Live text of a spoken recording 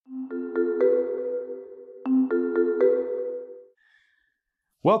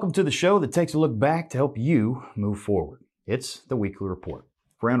Welcome to the show that takes a look back to help you move forward. It's the Weekly Report.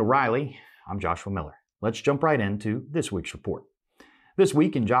 For Rand O'Reilly, I'm Joshua Miller. Let's jump right into this week's report. This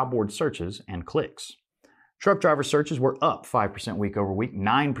week in job board searches and clicks. Truck driver searches were up 5% week over week,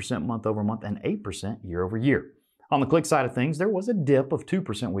 9% month over month, and 8% year over year. On the click side of things, there was a dip of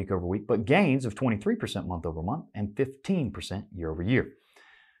 2% week over week, but gains of 23% month over month and 15% year over year.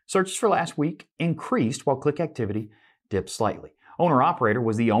 Searches for last week increased while click activity dipped slightly. Owner-operator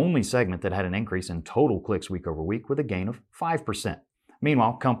was the only segment that had an increase in total clicks week over week with a gain of 5%.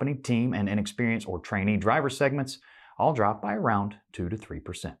 Meanwhile, company, team, and inexperienced or trainee driver segments all dropped by around 2 to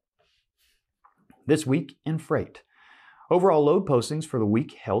 3%. This week in freight. Overall load postings for the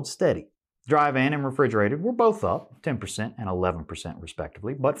week held steady. Dry van and refrigerated were both up 10% and 11%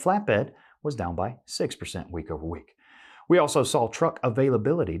 respectively, but flatbed was down by 6% week over week. We also saw truck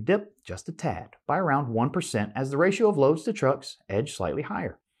availability dip just a tad by around 1% as the ratio of loads to trucks edged slightly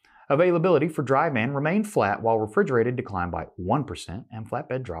higher. Availability for dry van remained flat while refrigerated declined by 1% and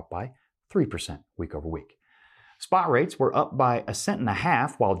flatbed dropped by 3% week over week. Spot rates were up by 1.5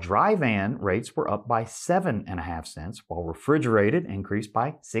 cents while dry van rates were up by 7.5 cents while refrigerated increased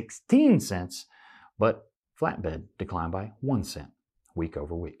by 16 cents, but flatbed declined by 1 cent week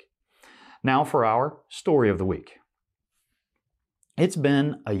over week. Now for our story of the week. It's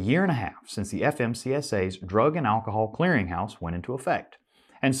been a year and a half since the FMCSA's Drug and Alcohol Clearinghouse went into effect.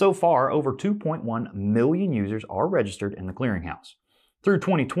 And so far, over 2.1 million users are registered in the clearinghouse. Through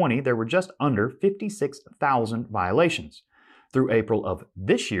 2020, there were just under 56,000 violations. Through April of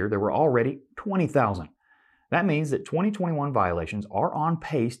this year, there were already 20,000. That means that 2021 violations are on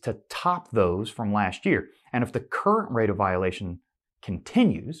pace to top those from last year. And if the current rate of violation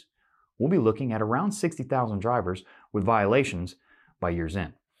continues, we'll be looking at around 60,000 drivers with violations by year's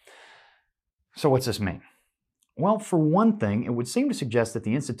end. So what's this mean? Well, for one thing, it would seem to suggest that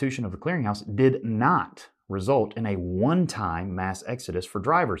the institution of the clearinghouse did not result in a one-time mass exodus for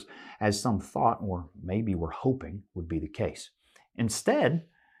drivers, as some thought or maybe were hoping would be the case. Instead,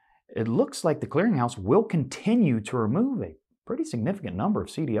 it looks like the clearinghouse will continue to remove a pretty significant number of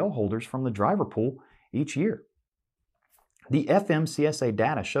CDL holders from the driver pool each year. The FMCSA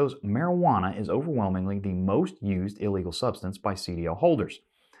data shows marijuana is overwhelmingly the most used illegal substance by CDL holders.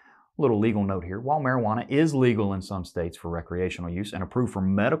 A little legal note here, while marijuana is legal in some states for recreational use and approved for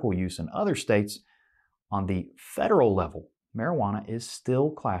medical use in other states, on the federal level, marijuana is still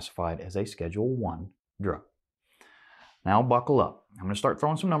classified as a Schedule I drug. Now buckle up. I'm going to start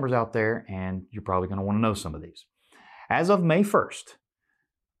throwing some numbers out there and you're probably going to want to know some of these. As of May 1st,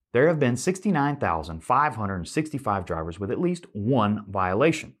 there have been 69,565 drivers with at least one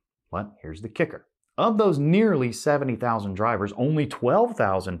violation. But here's the kicker. Of those nearly 70,000 drivers, only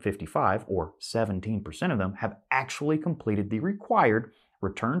 12,055, or 17% of them, have actually completed the required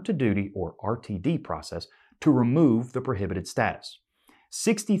Return to Duty, or RTD, process to remove the prohibited status.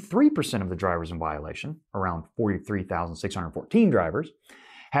 63% of the drivers in violation, around 43,614 drivers,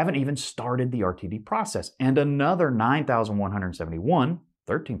 haven't even started the RTD process, and another 9,171,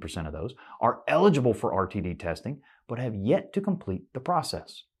 13% of those, are eligible for RTD testing but have yet to complete the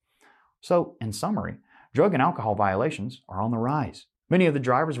process. So, in summary, drug and alcohol violations are on the rise. Many of the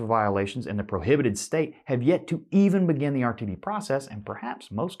drivers with violations in the prohibited state have yet to even begin the RTD process, and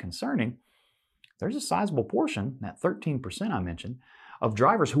perhaps most concerning, there's a sizable portion, that 13% I mentioned, of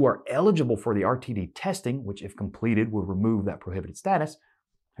drivers who are eligible for the RTD testing, which if completed will remove that prohibited status,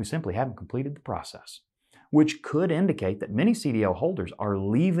 who simply haven't completed the process, which could indicate that many CDL holders are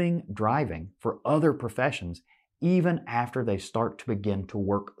leaving driving for other professions even after they start to begin to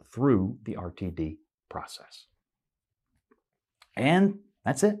work through the RTD process. And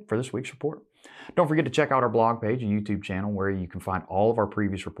that's it for this week's report. Don't forget to check out our blog page and YouTube channel where you can find all of our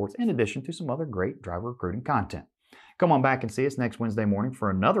previous reports in addition to some other great driver recruiting content. Come on back and see us next Wednesday morning for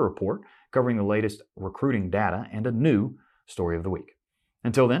another report covering the latest recruiting data and a new story of the week.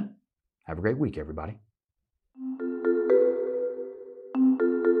 Until then, have a great week, everybody.